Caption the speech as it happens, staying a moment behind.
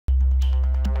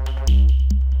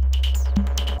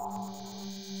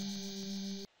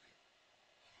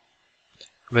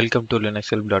Welcome to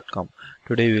linuxhelp.com.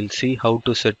 Today we will see how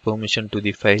to set permission to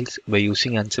the files by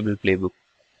using Ansible playbook.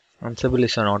 Ansible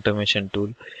is an automation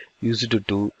tool used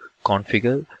to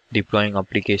configure, deploying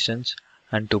applications,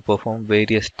 and to perform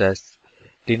various tasks.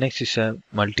 Linux is a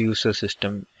multi-user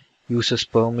system, uses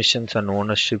permissions and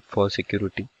ownership for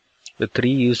security. The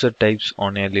three user types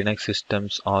on a Linux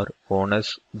systems are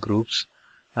owners, groups,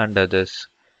 and others.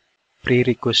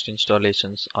 Pre-request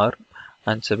installations are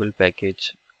Ansible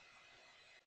package.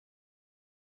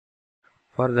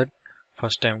 For that,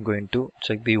 first I am going to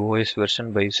check the OS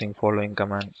version by using following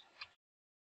command.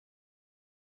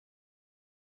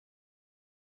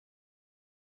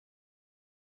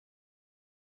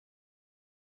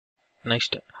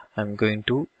 Next, I am going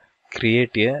to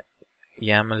create a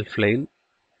YAML file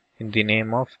in the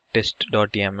name of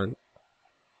test.yaml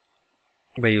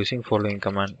by using following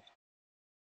command.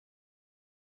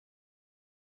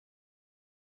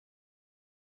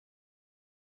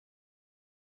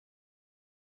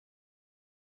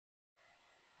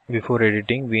 Before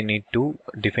editing, we need to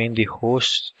define the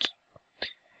host.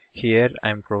 Here I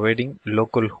am providing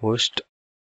localhost.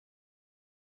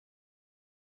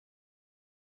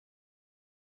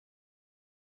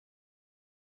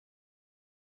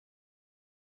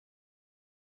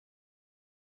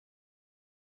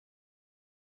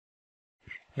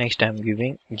 Next I am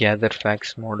giving gather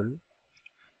facts model.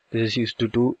 This is used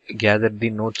to gather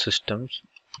the node systems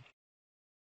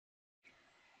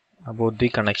about the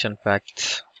connection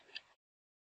facts.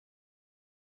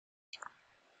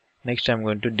 Next I am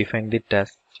going to define the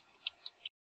task.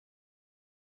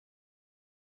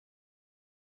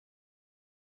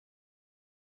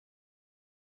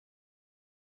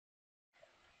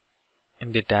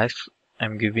 In the task I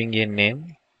am giving a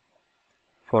name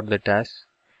for the task.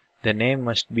 The name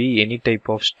must be any type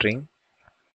of string.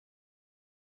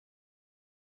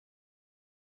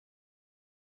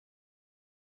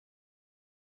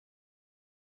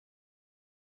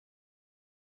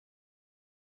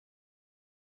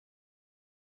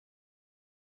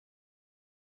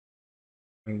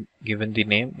 Given the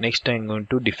name, next I'm going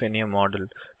to define a model.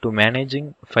 To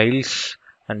managing files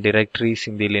and directories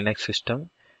in the Linux system,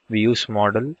 we use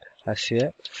model as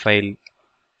a file.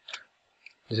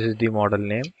 This is the model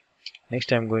name.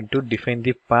 Next I'm going to define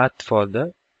the path for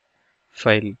the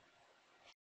file.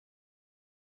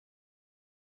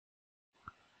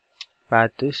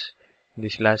 Path is the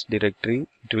slash directory.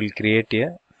 It will create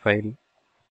a file.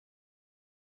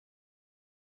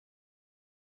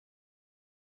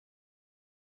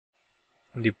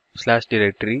 In the slash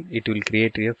directory, it will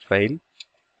create a file.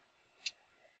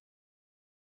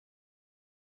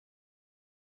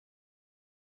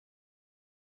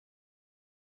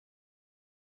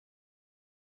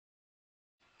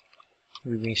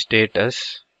 We will state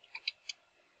as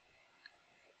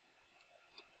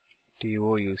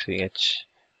touch.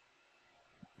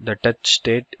 The touch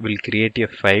state will create a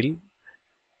file.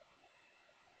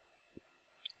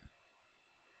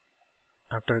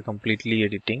 After completely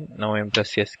editing, now I am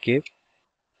press escape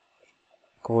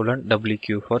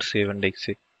 :WQ for save and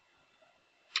exit.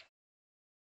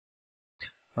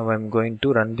 Now I am going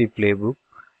to run the playbook.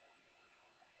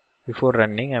 Before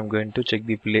running, I am going to check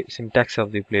the syntax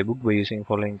of the playbook by using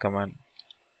following command.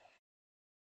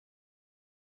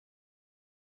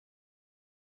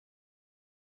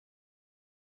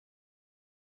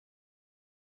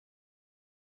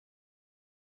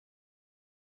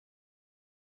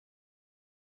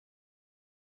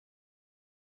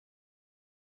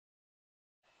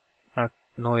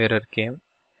 No error came.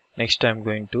 Next I am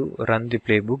going to run the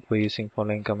playbook by using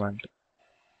following command.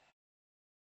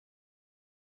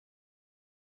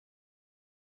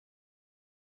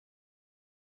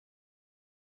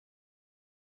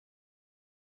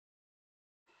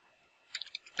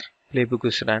 Playbook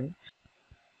is run.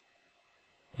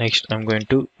 Next I am going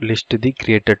to list the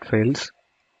created files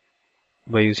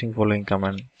by using following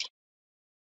command.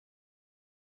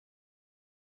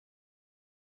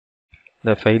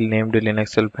 The file named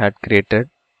linuxhelp had created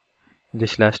the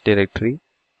slash directory.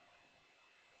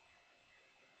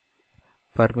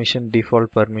 Permission,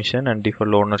 default permission and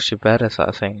default ownership are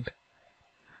assigned.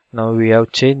 Now we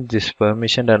have changed this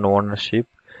permission and ownership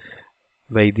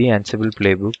by the Ansible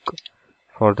playbook.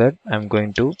 For that I am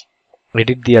going to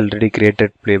edit the already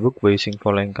created playbook by using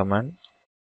following command.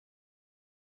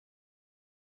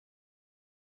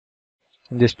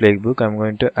 In this playbook I am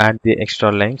going to add the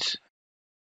extra lines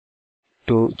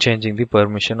to changing the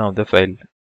permission of the file.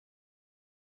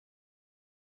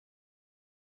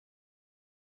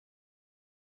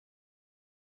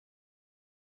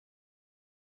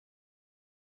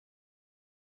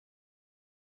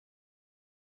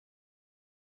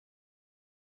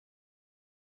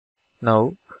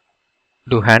 Now,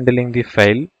 to handling the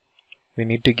file, we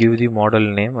need to give the model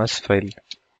name as file.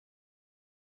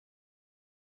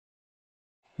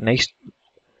 Next,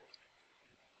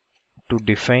 to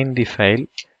define the file,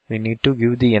 we need to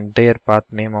give the entire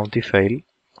path name of the file.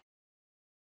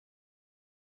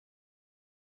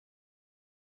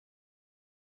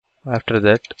 After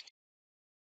that,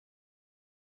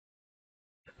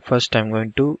 first I'm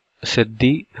going to set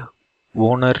the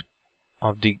owner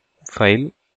of the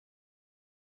file.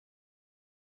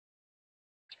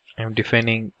 I'm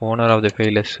defining owner of the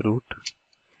file as root.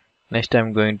 Next,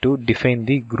 I'm going to define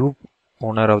the group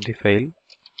owner of the file.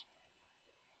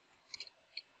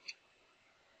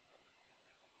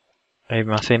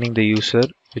 I'm assigning the user,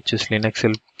 which is Linux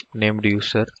help named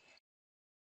user.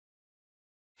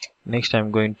 Next,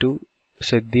 I'm going to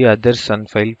set the others and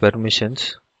file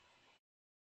permissions.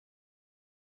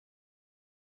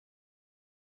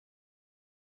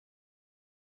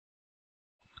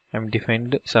 I'm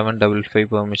defined 755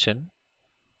 permission.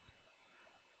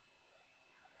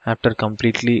 After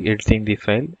completely editing the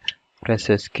file, press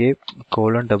escape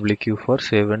 :WQ for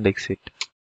save and exit.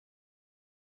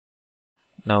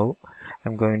 Now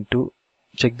I'm going to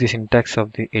check the syntax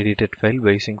of the edited file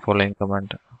by using following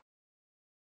command.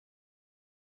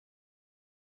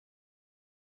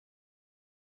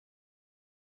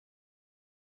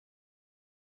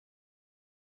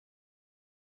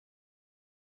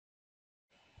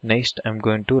 Next, I'm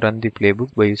going to run the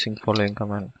playbook by using following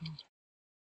command.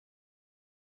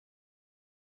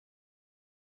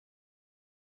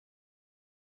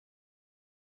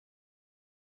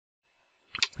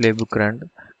 Playbook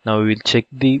run. Now we will check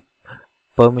the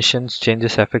permissions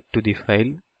changes effect to the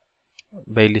file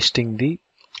by listing the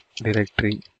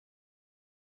directory.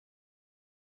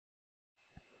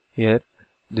 Here,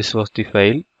 this was the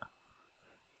file.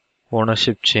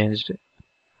 Ownership changed.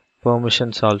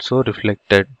 Permissions also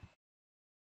reflected.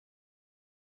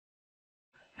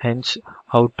 Hence,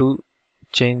 how to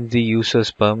change the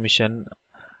user's permission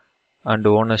and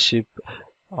ownership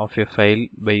of a file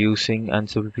by using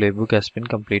Ansible playbook has been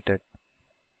completed.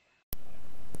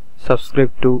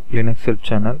 Subscribe to Linux Help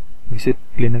channel. Visit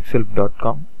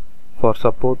linuxhelp.com. For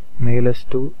support, mail us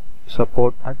to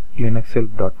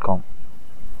support@linuxhelp.com.